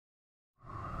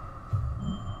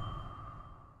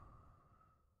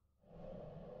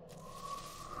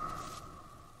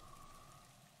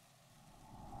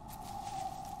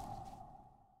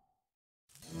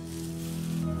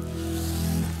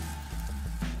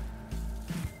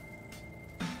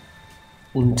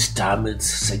Und damit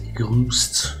seid ihr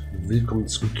gegrüßt. Willkommen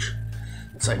zurück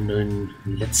zu einem neuen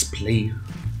Let's Play.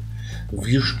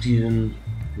 Wir spielen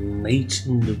Night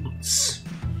in the Woods.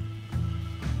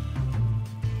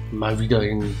 Mal wieder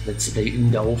ein Let's Play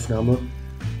in der Aufnahme,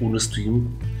 ohne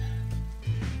Stream.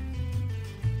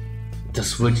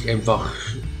 Das wollte ich einfach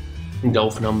in der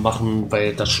Aufnahme machen,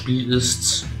 weil das Spiel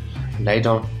ist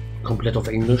leider komplett auf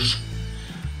Englisch.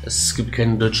 Es gibt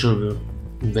keine deutsche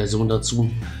Version dazu.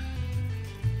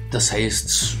 Das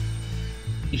heißt,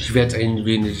 ich werde ein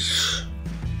wenig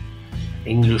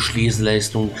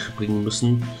Englisch-Leseleistung bringen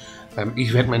müssen.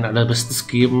 Ich werde mein allerbestes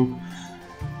geben,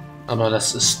 aber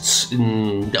das ist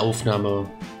in der Aufnahme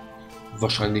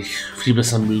wahrscheinlich viel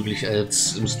besser möglich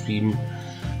als im Stream.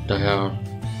 Daher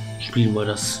spielen wir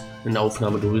das in der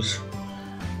Aufnahme durch.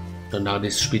 Dann lade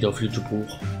ich es später auf YouTube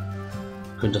hoch.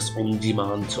 Könnt das on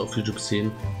demand auf YouTube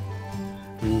sehen.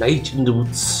 Night in the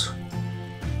Woods.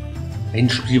 Ein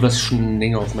Spiel, was ich schon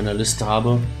länger auf meiner Liste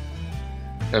habe.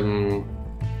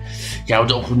 Ja,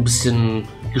 und auch ein bisschen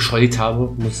gescheut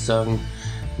habe, muss ich sagen.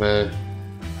 Weil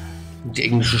die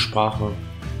englische Sprache,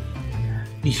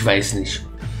 ich weiß nicht.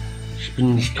 Ich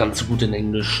bin nicht ganz so gut in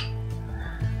Englisch.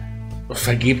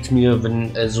 Vergebt mir,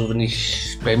 wenn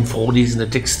ich beim Vorlesen der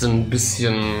Texte ein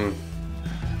bisschen,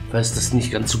 falls das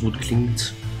nicht ganz so gut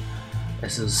klingt.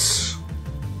 Es ist,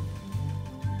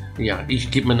 ja,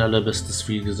 ich gebe mein allerbestes,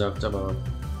 wie gesagt, aber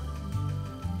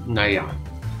naja.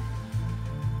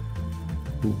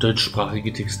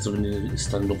 Deutschsprachige Texte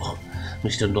ist dann doch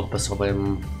mich dann doch besser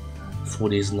beim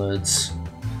Vorlesen als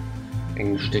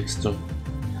englische Texte.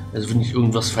 Also wenn ich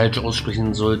irgendwas falsch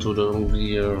aussprechen sollte oder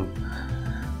irgendwie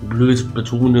blöd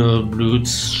betone, blöd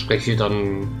spreche,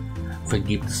 dann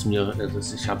vergebt es mir.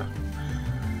 Also ich habe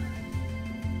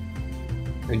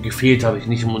gefehlt, habe ich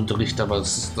nicht im Unterricht, aber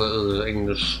es ist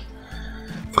Englisch.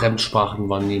 Fremdsprachen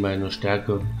waren nie meine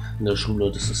Stärke in der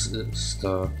Schule. Das ist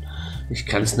da. Ich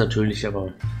kann es natürlich,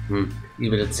 aber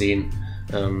ihr werdet sehen.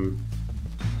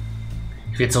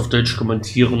 Ich werde es auf Deutsch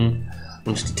kommentieren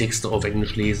und die Texte auf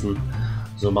Englisch lesen.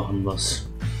 So machen wir es.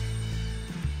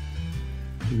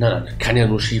 Na dann, kann ja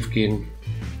nur schief gehen.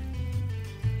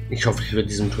 Ich hoffe, ich werde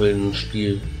diesem tollen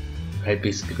Spiel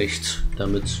halbwegs gerecht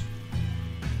damit.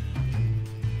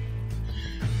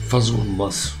 Versuchen wir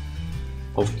es.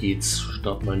 Auf geht's,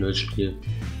 starten wir ein neues Spiel.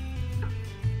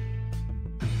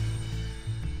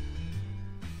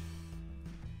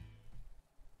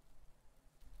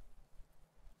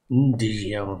 In the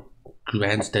year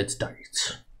Granddad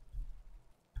died.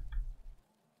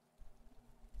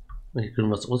 Ich kann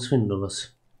was ausfinden oder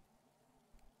was?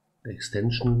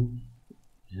 Extension.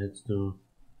 Jetzt du.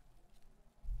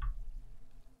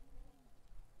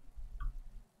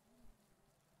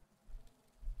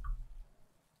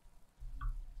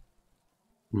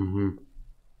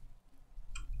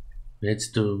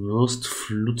 That's the worst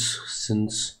flood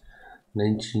since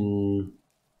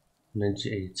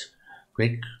 1998.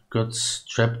 Greg got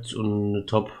trapped on the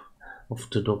top of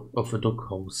a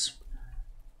doghouse.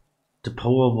 The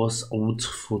power was out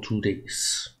for 2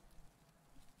 days.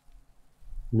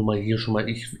 Nur mal hier schon mal,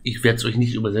 ich werde es euch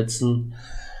nicht übersetzen.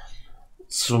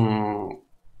 Zum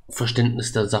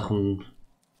Verständnis der Sachen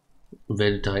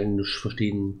werdet ihr Englisch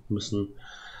verstehen müssen.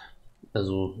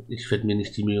 Also ich werde mir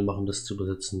nicht die Mühe machen, das zu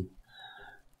übersetzen.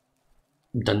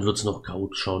 Dann wird es noch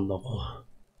chaotisch schauen, noch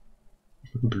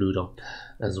blöder.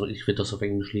 Also ich werde das auf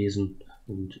Englisch lesen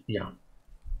und ja,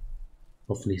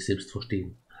 hoffentlich selbst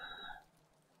verstehen.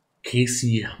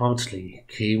 Casey Hartley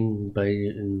came by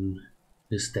in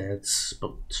his dad's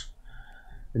boat,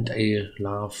 and I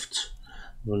laughed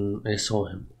when I saw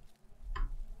him.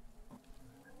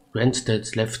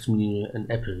 Granddad left me an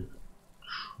apple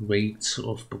crate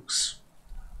of books.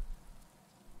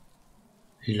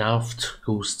 He loved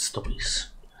ghost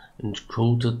stories and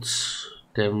quoted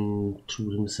them to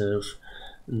himself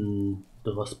in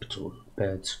the hospital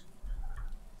bed.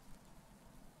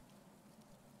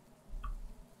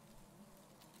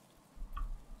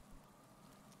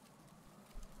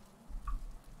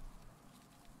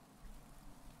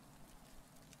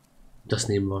 Das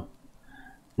nehmen wir.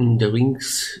 In the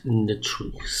wings, in the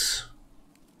trees.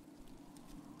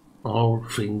 All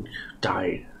things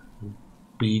die.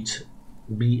 Be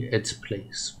at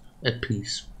peace.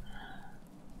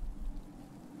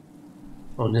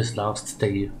 On his last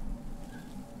day,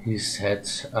 he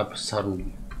sat up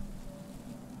suddenly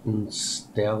and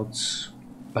stared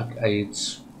bug-eyed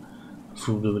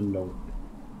through the window.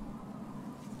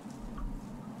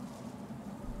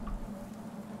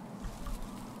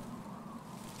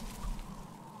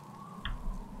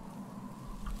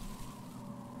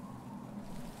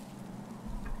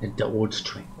 And the old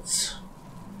trains.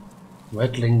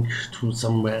 Right link to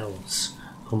somewhere else,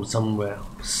 from somewhere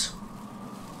else.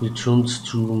 Returned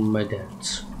to my dad.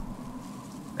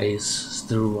 Eyes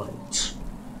still right.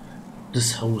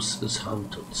 This house is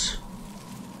haunted,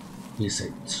 he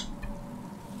said,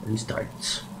 and died.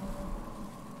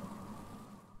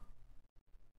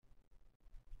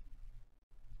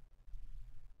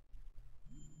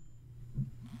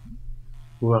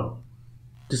 Wow,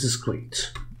 this is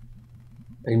great.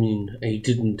 I mean, I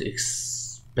didn't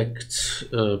expect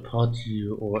a party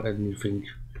or anything,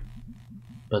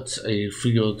 but I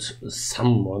figured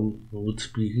someone would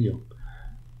be here.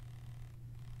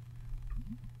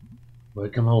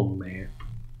 Welcome home, Mae.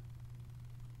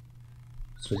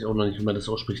 Jetzt weiß ich auch noch nicht, wie man das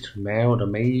ausspricht. Mae oder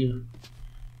Mae.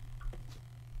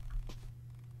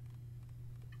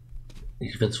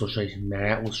 Ich werde es wahrscheinlich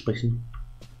Mae aussprechen.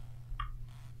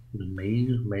 Oder Mae.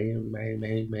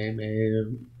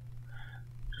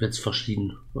 Ich werde es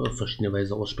verschiedene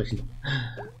Weise aussprechen,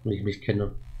 wenn ich mich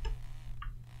kenne.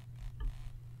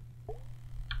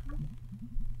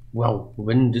 Wow,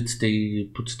 when did they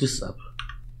put this up?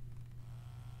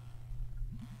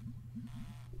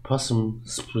 Possum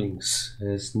Springs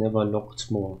has never looked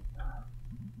more.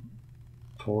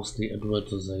 Force the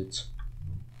advertised.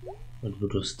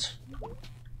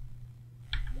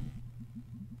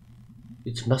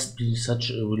 It must be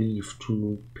such a relief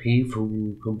to pay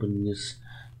phone companies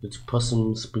that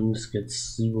Possum Springs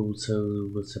gets zero cell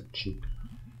reception.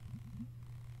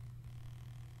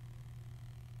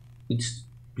 It'd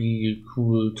be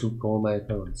cool to call my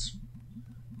parents,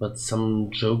 but some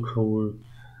jokehole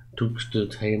took the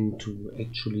time to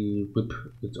actually rip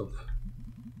it off.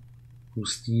 Who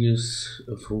steals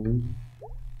a phone?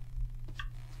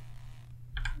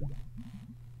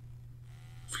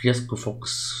 Fiasco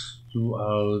Fox, you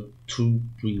are too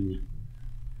dreamy.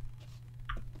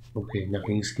 Okay, nach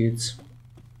links geht's.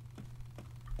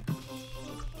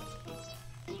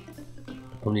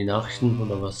 Kommen die Nachrichten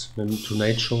oder was? Eine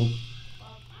Tonight Show.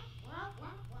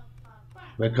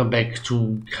 Welcome back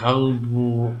to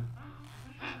Carbo.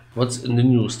 What's in the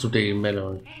news today,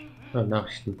 Melon?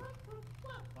 Nachrichten.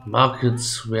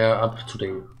 Markets were up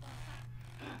today.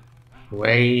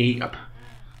 Way up.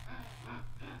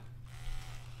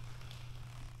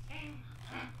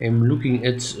 I'm looking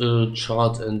at a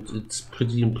chart and it's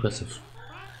pretty impressive.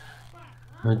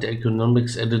 The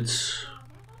economics added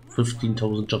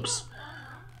 15,000 jobs,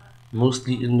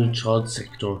 mostly in the chart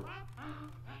sector,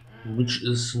 which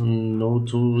is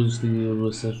notoriously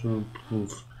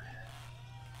recession-proof.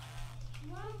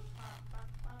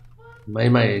 My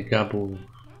Gabo,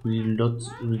 we got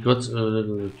a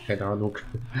little, keine Ahnung.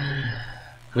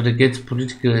 Gotta get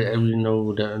political every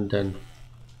now and then.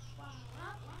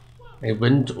 I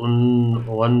went on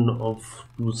one of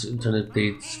those internet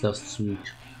dates last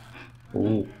week.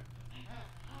 Oh.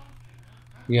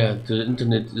 Yeah, the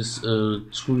internet is a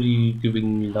truly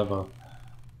giving lover.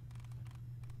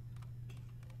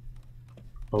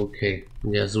 Okay,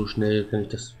 ja, so schnell kann ich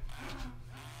das.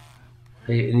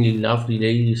 Hey, any lovely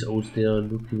ladies out there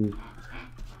looking,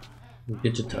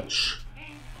 get a touch.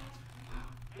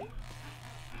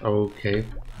 Okay.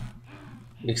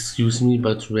 Excuse me,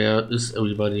 but where is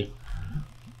everybody?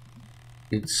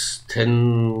 It's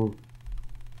 10:45.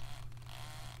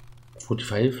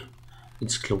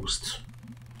 It's closed.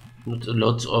 Not a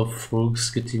lot of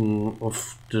folks getting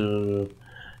off the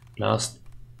last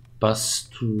bus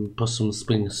to Possum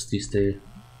Springs these days.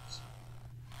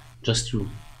 Just you.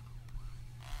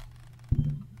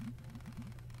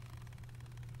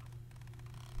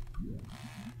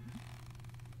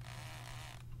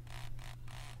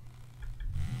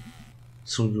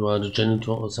 So you are the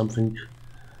janitor or something?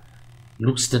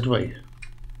 Looks that way.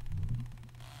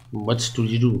 What do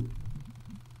you do?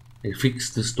 I fix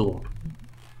this door.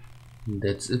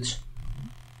 That's it?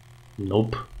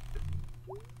 Nope.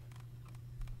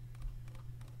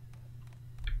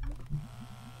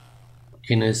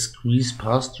 Can I squeeze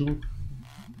past you?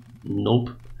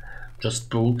 Nope. Just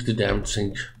broke the damn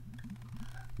thing.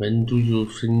 When do you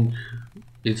think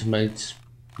it might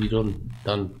be done?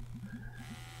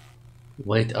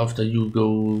 Right after you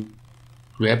go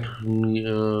grab me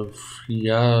a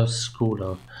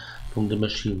fiasco from the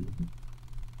machine.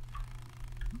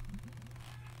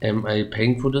 Am I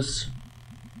paying for this?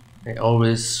 I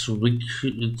always rig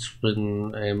it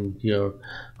when I'm here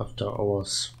after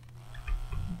hours.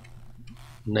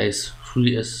 Nice.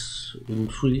 Free as in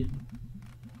free.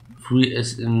 Free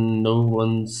as in no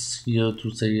one's here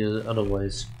to say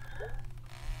otherwise.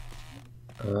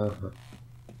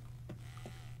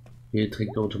 Hier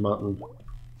Trinkautomaten.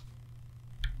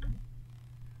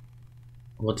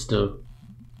 What's the...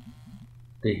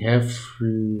 They have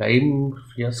lime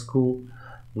fiasco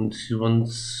and he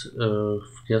wants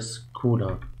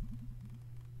fiascola.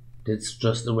 That's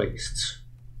just a waste.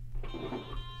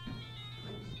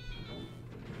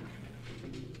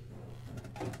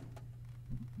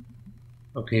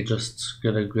 Okay, just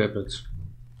gotta grab it.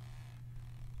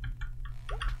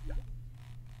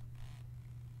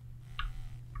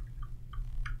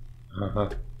 Haha.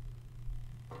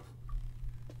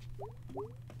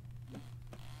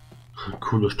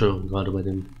 Coole Steuerung gerade bei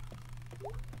dem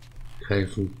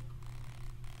Greifen.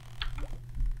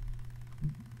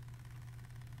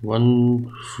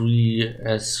 1 free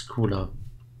as Cola.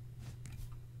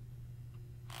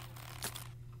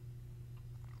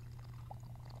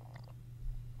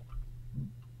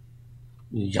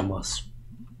 Jammers.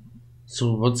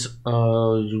 So what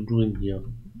are you doing here?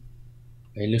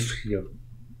 I live here.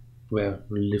 Where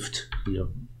lived here?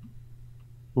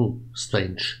 Oh,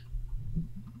 strange.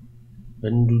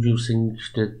 When do you think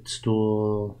that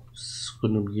store's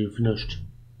gonna be finished?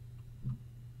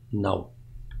 Now.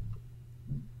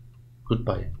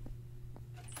 Goodbye.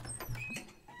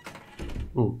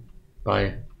 Oh,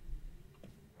 bye.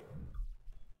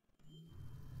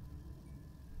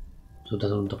 So, da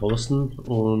sind wir draußen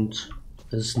und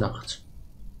es ist Nacht.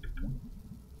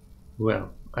 Well,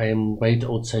 I am right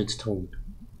outside town.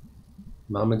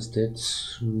 Mom and Dad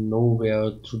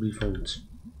nowhere to be found.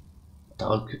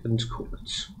 Dark and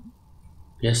cold.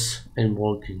 Yes, I'm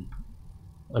walking.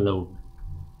 Alone.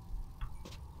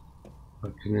 Da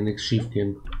kann ja nichts schief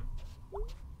gehen.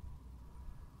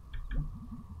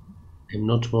 I'm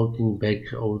not walking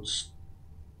back out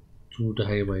to the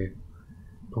highway.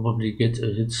 Probably get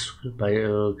a hit by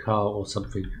a car or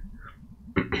something.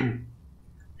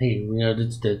 Hey, where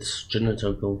did that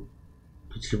janitor go?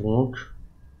 Did he walk?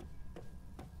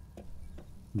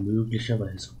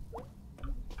 Möglicherweise.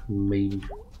 Maybe.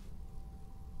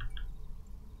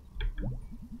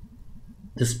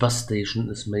 This bus station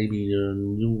is maybe the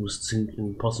newest thing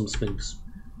in Possum Springs.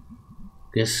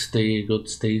 Guess they got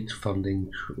state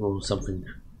funding or something.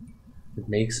 It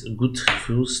makes a good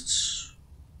first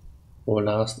or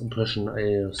last impression,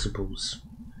 I suppose.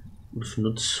 If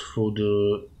not for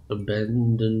the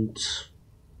abandoned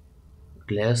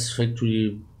glass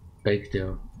factory back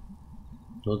there.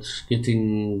 Not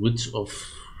getting rid of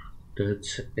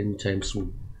that anytime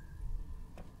soon.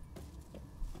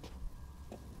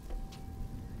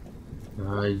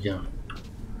 Ah ja.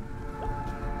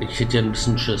 Ich hätte ja ein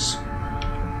bisschen Schiss.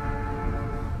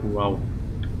 Wow.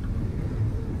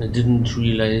 I didn't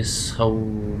realize how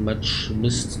much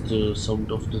missed the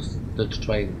sound of that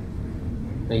train.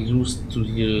 I used to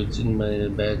hear it in my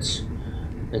bed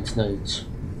at night,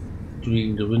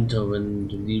 during the winter when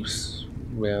the leaves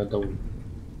were down.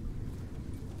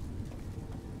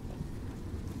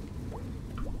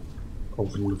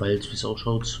 Auf in den Wald, wie es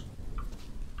ausschaut.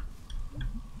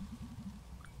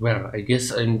 Well, I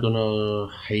guess I'm gonna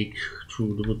hike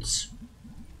through the woods.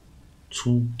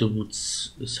 Through the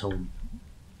woods is home.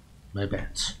 My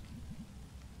bed.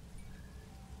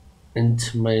 And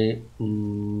my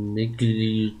negligent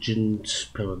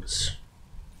parents.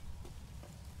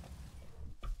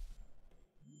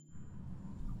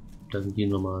 Dann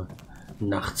gehen wir mal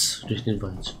nachts durch den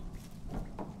Wald.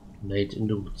 Night in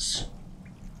the woods.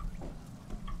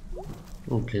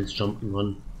 Okay, let's jump and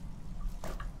run.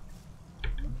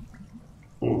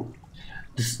 Oh,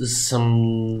 this is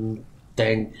some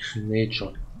dank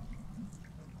nature.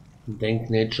 Dank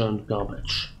nature and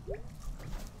garbage.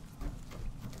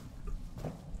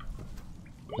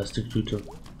 Plastiktüte.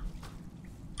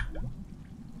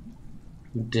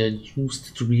 There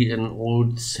used to be an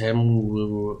old salmon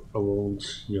river around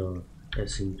here, I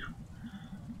think.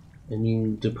 I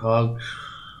mean, the park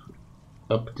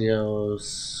up there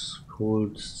is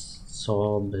called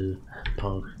Sawmill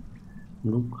Park.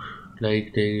 Look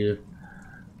like they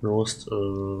lost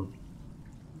a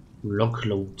log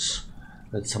load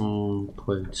at some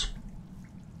point.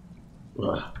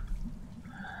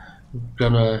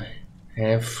 Gonna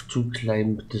have to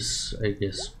climb this, I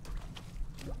guess.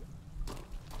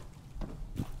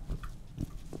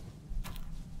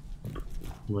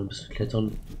 Mal ein bisschen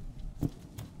klettern.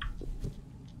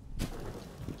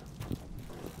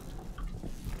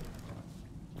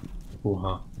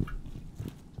 Oha.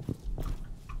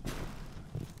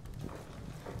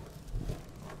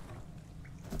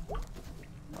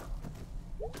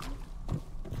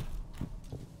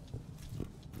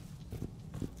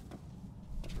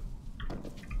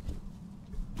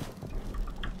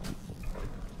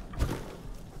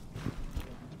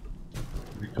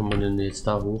 Wie kann man denn jetzt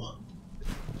da hoch?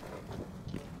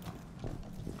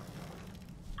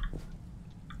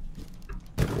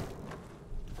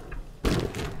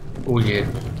 Oh je.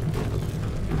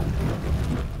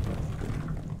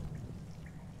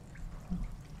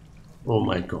 Oh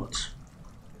mein Gott.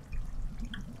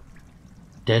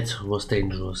 That was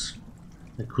dangerous.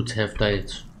 I could have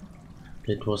died.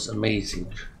 That was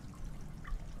amazing.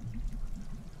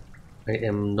 I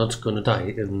am not gonna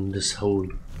die in this hole.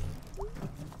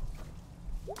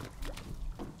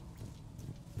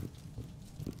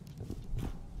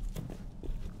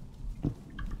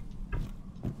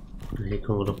 Hier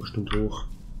kommen wir doch bestimmt hoch.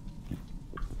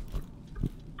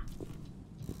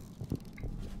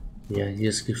 Ja, hier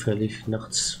ist gefährlich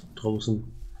nachts draußen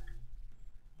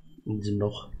in diesem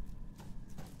Loch.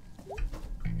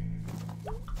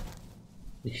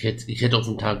 Ich hätte auf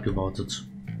den Tag gewartet.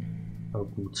 Aber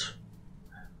gut.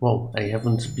 Wow, I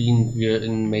haven't been here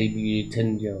in maybe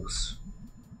 10 years.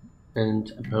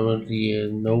 And apparently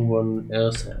no one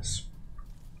else has.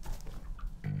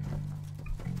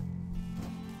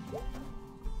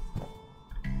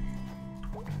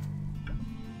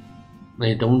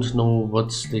 I don't know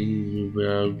what they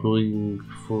were going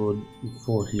for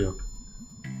here.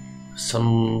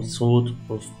 Some sort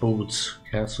of boat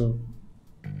castle.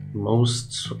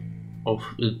 Most of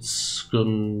it's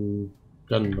gone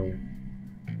now.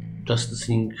 Just a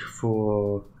thing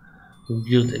for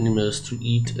weird animals to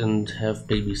eat and have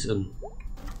babies in.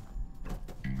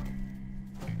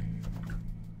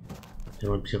 Hier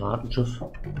haben wir ein Piratenschiff.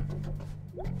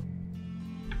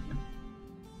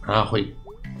 Ahoi.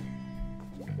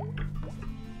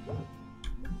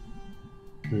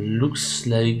 Looks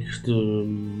like the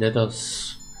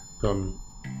ladder's gone.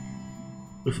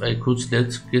 If I could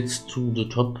get to the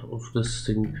top of this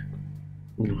thing.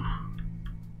 Oof.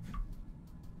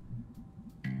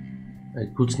 I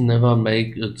could never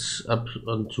make it up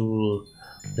onto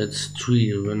that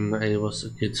tree when I was a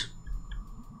kid.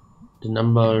 The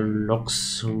number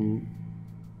locks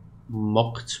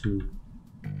mocked me.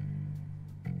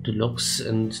 The locks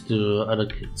and the other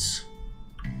kids.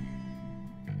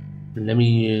 Let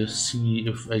me see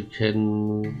if I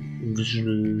can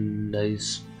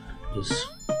visualize this.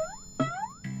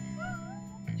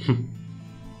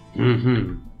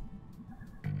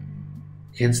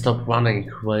 Can't stop running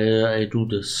while I do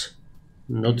this.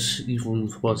 Not even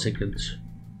for a second.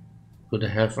 Gotta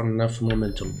have enough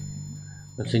momentum.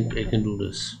 I think I can do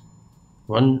this.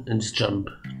 Run and jump,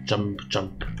 jump,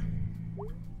 jump.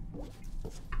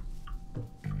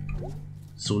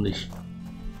 So nicht.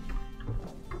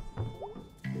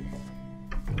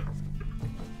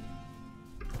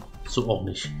 So auch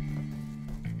nicht.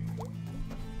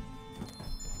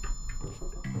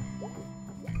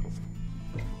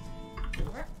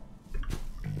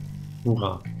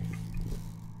 Hurra.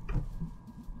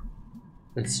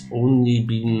 It's only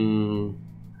been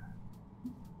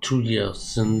 2 years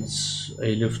since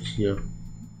I lived here.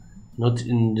 Not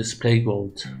in this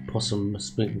playground, Possum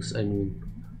Springs, I mean.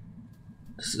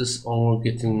 This is all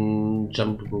getting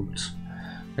jumbled.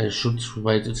 I should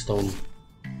write it down.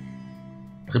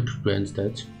 Rip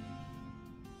Granddad.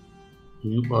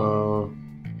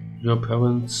 Your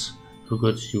parents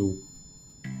forgot you.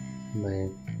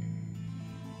 Nein.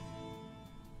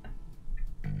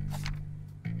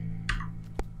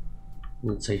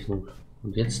 Eine Zeichnung.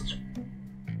 Und jetzt?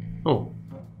 Oh.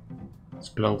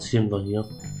 Jetzt balancieren wir hier.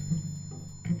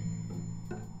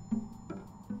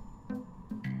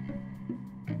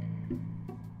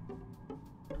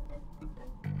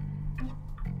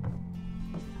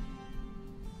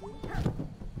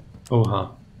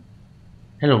 Oha.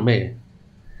 Hello, Mae.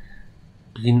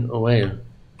 Been a while.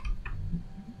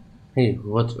 Hey,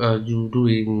 what are you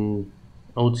doing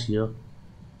out here?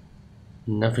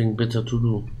 Nothing better to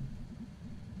do.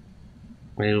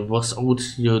 I was out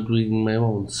here doing my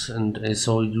rounds, and I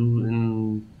saw you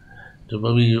in the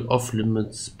very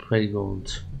off-limits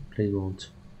playground.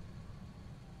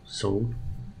 So,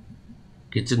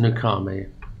 get in the car, Mae.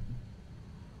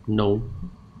 No.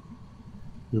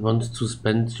 You want to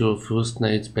spend your first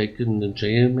night back in the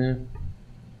jail, Mae?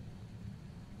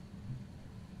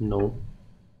 No.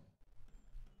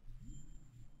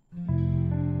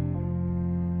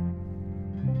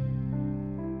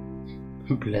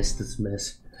 Bless this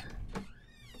mess.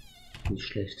 Nicht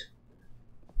schlecht.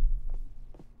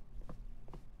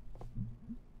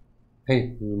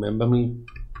 Hey, remember me?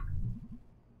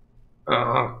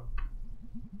 Ah,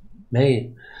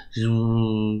 Mae,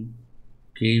 you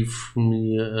gave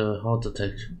me a heart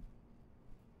attack.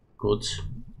 Good.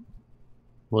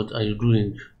 What are you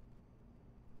doing?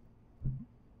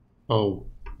 Oh,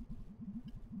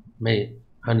 Mae,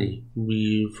 honey,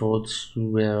 we thought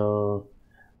you were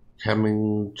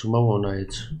coming tomorrow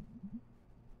night.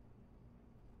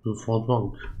 You thought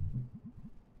wrong.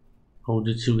 How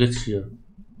did you get here?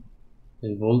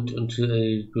 I worked until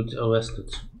I got arrested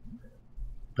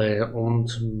by an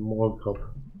armed mob.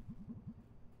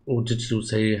 Oh, did you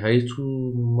say hi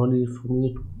to money for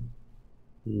me?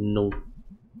 No.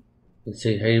 I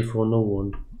say hi for no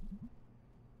one.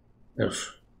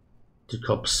 F. The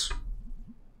cops.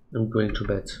 I'm going to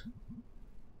bed.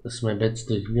 Is my bed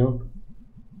still here?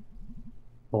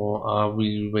 Or are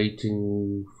we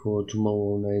waiting for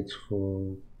tomorrow night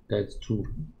for that too?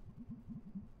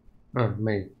 Ah,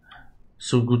 May.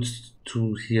 So good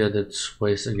to hear that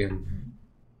voice again.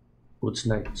 Good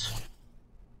night.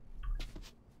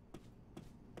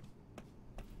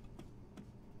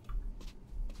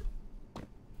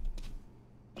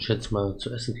 Ich schätze mal,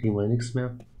 zu essen kriegen wir nichts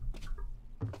mehr.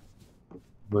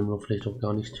 Wollen wir vielleicht auch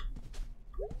gar nicht.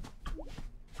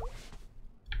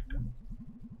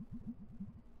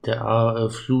 There are a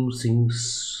few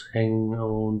things hanging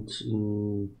out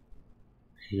in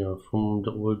here from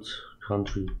the old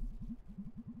country.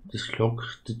 This clock,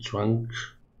 the trunk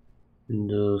in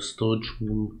the storage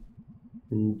room,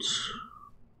 and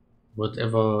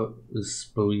whatever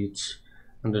is buried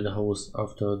under the house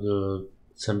after the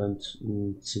cement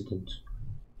incident.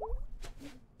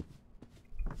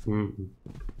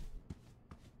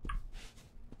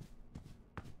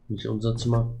 Nicht unser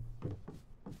Zimmer.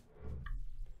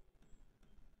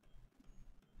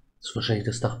 Das ist wahrscheinlich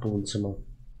das Dachbodenzimmer.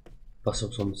 Was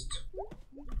auch sonst.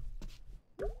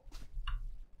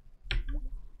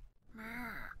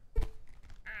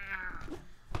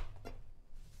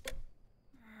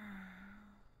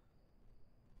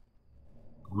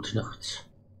 Gute Nacht.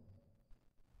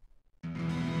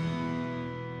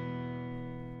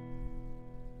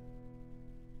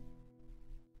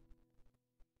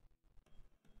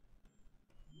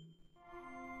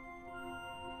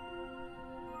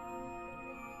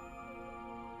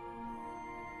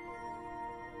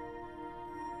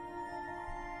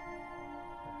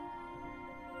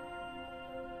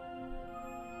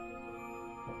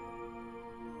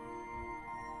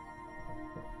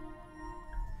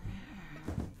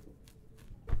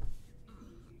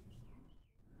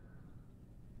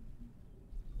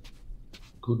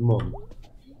 Guten Morgen.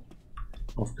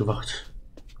 Aufgewacht,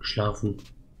 geschlafen,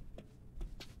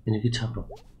 eine Gitarre.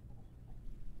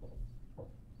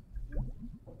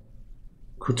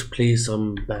 Could play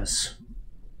some bass,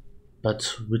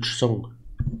 but which song?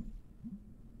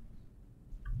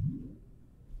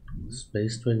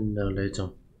 Space Train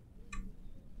later.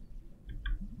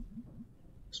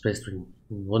 Space Train.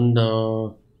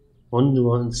 Wanderer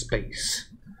in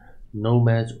space.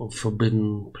 Nomad of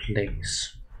forbidden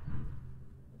place.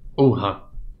 Oha.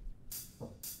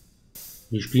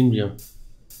 Wie spielen wir?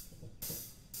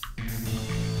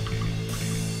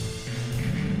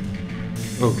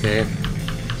 Okay.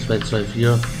 2, 2,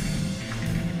 4.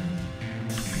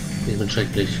 Ich bin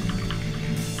schrecklich.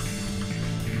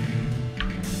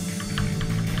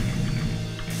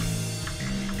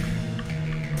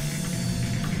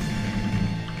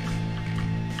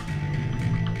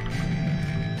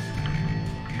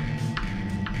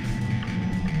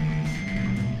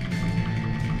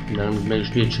 Lange nicht mehr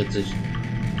gespielt, schätze ich.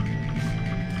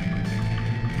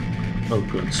 Oh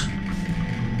Gott.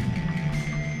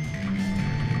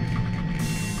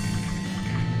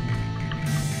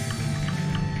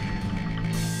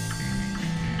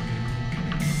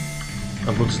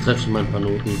 Ab und zu treffe ich mal ein paar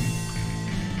Noten.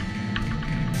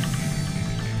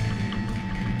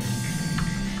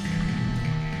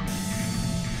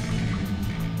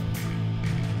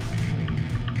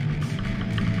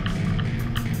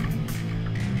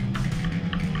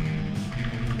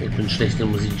 Ich bin schlecht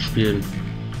in Musik spielen.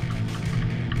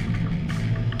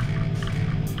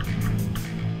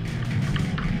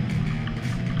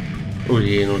 Oh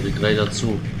je, nur die 3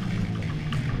 dazu.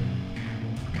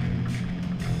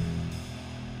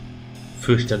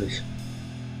 Fürchterlich.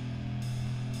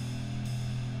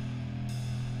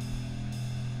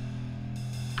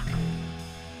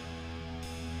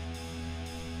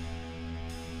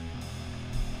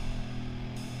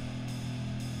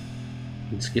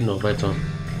 Jetzt geht noch weiter.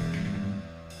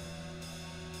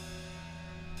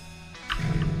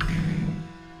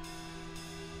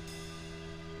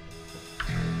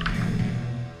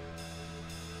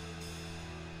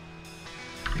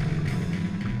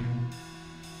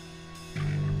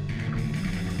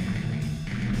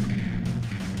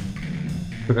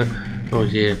 Oh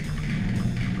je.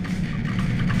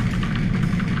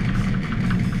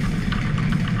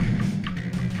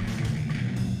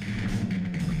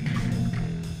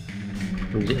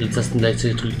 Und die Tasten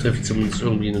gleichzeitig drücke, treffe ich zumindest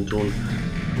irgendwie einen Ton.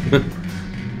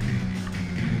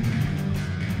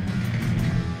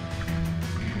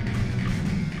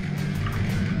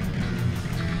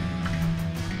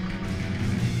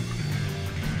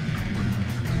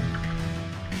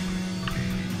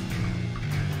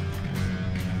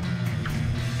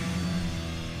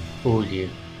 Oh je.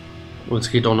 Und es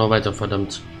geht auch noch weiter,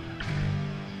 verdammt.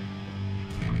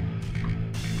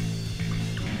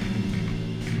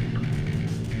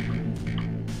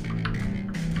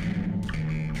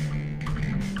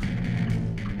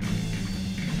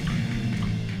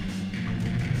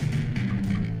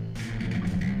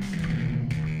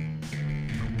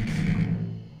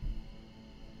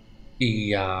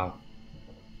 Ja,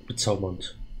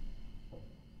 bezaubernd.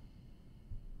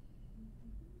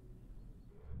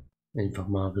 Einfach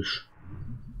magisch.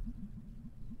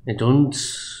 I don't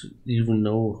even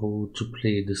know how to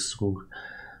play this song.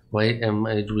 Why am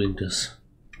I doing this?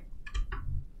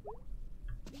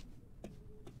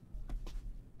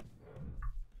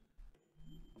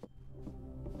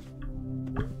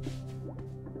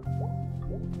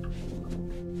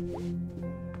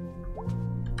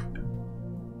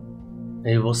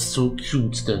 I was so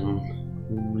cute then.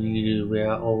 We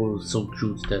were all so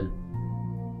cute then.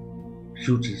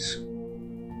 Cuties.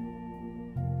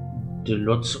 The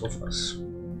lots of us.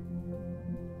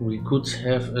 We could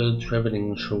have a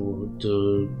traveling show,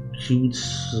 the cute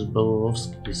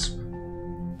Borowskis.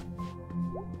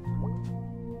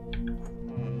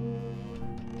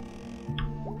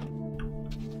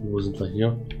 Wo sind wir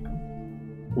hier?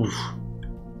 Uff.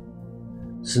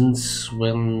 Since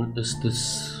when is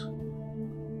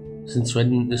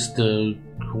the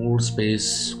whole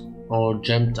space all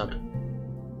jammed up?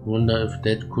 Wonder if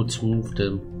that could move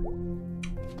them.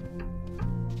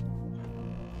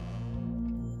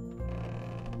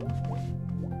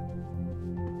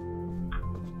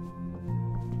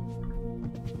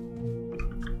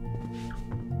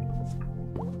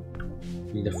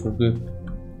 Wie der Vogel.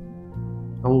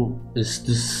 Oh, is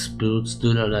this bird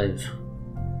still alive?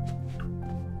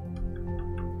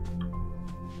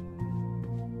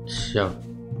 Tja.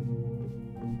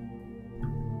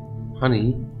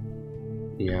 Honey?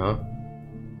 Yeah.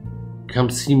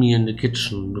 Come see me in the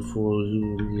kitchen before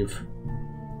you leave.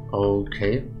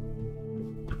 Okay.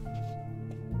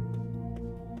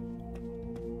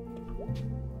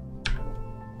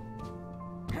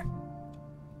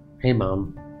 Hey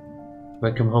Mom.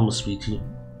 Welcome home, sweetie.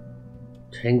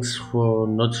 Thanks for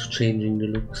not changing the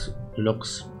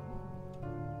locks.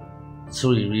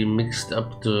 Sorry, we mixed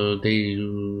up the day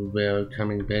you were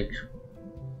coming back.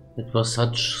 It was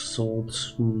such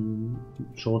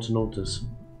short notice.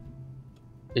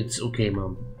 It's okay,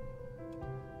 Mom.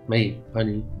 May,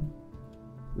 honey.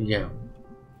 Yeah.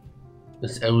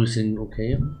 Is everything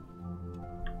okay?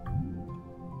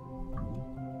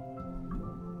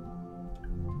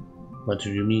 What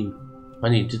do you mean?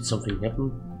 Honey, did something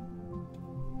happen?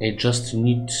 I just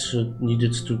needed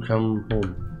to come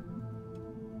home.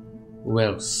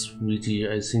 Well, sweetie,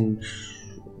 I think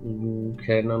you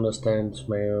can understand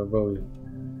my worry.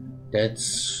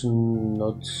 That's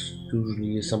not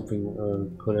usually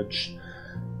something college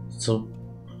so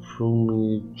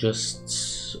probably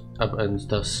just up and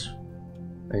does.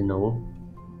 I know.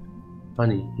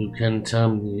 Honey, you can tell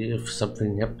me if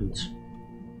something happened.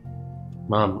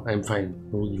 Mom, I'm fine,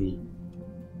 really.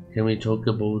 Can we talk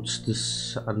about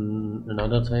this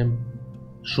another time?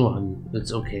 Sure, honey,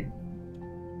 it's okay.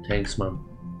 Thanks, Mom.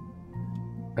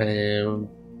 I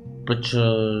bet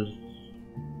your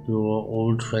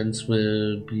old friends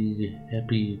will be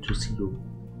happy to see you.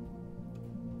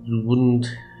 You wouldn't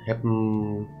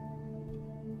happen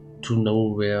to know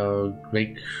where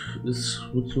Greg is,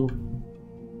 would you?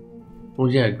 Oh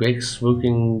yeah, Greg's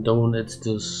working down at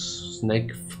the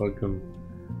snack farm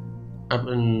up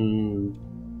in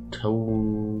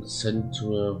town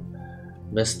center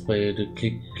west by the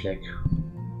Click-Clack.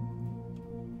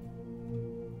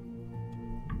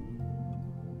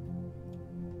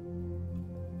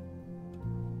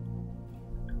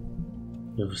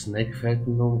 You have a snack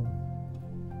factory now?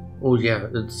 Oh yeah,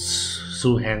 it's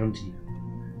so handy.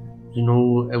 You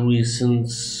know, ever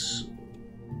since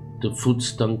the food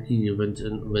donkey went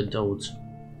out,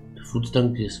 the food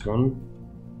donkey is gone.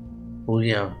 Oh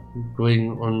yeah,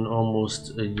 going on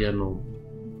almost a year now.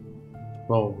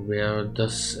 Wow, where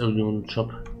does everyone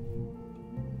shop?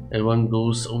 Everyone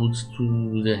goes out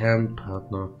to the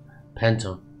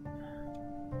Panther,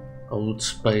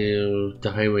 out by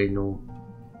the highway now.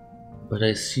 But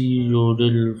I see your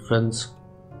little friend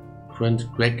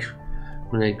Greg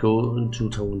when I go into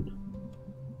town.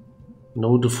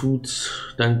 Now the food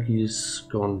donkey is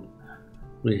gone.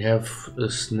 We have a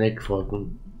snack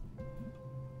wagon.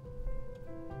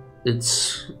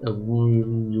 It's a whole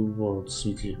new world,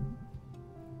 sweetie.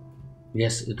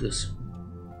 Yes, it is.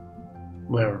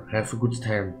 Well, have a good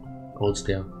time out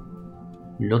there.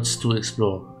 Lots to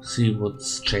explore. See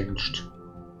what's changed.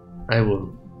 I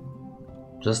will.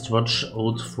 Just watch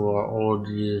out for all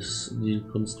the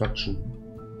construction.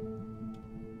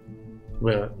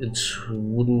 Well, it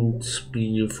wouldn't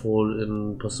be fall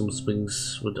in Possum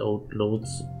Springs without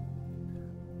loads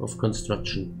of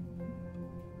construction.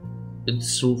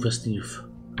 It's so festive.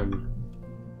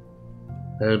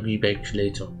 I'll be back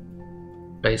later.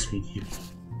 Bye, sweetie.